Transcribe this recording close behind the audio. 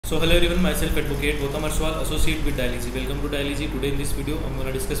So hello everyone, myself Advocate Gautam Harshwal, associate with Dialezee. Welcome to Dialezee. Today in this video, I'm going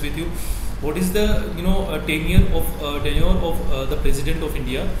to discuss with you what is the tenure of the President of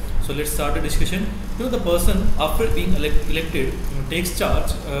India. So let's start the discussion. The person after being elected takes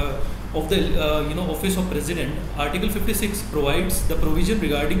charge of the office of President. Article 56 provides the provision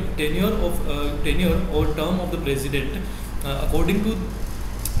regarding tenure or term of the President. According to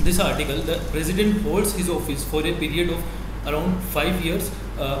this article, the President holds his office for a period of around 5 years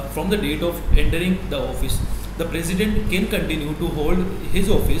from the date of entering the office. The President can continue to hold his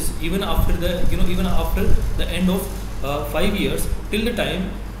office even after the end of 5 years, till the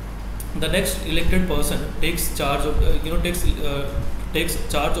time the next elected person takes charge of takes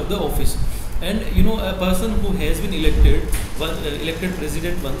charge of the office. And a person who has been elected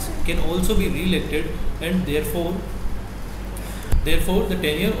President once can also be re-elected, and therefore the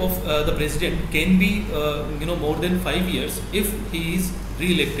tenure of the President can be more than 5 years if he is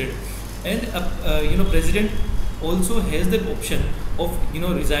re-elected. And President also has that option of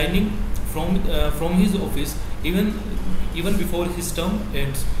resigning from his office even before his term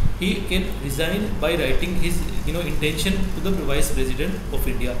ends. He can resign by writing his intention to the Vice President of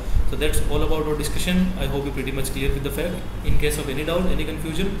India. So that's all about our discussion. I hope you're pretty much clear with the fact. In case of any doubt, any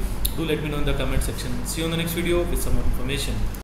confusion, do let me know in the comment section. See you on the next video with some more information.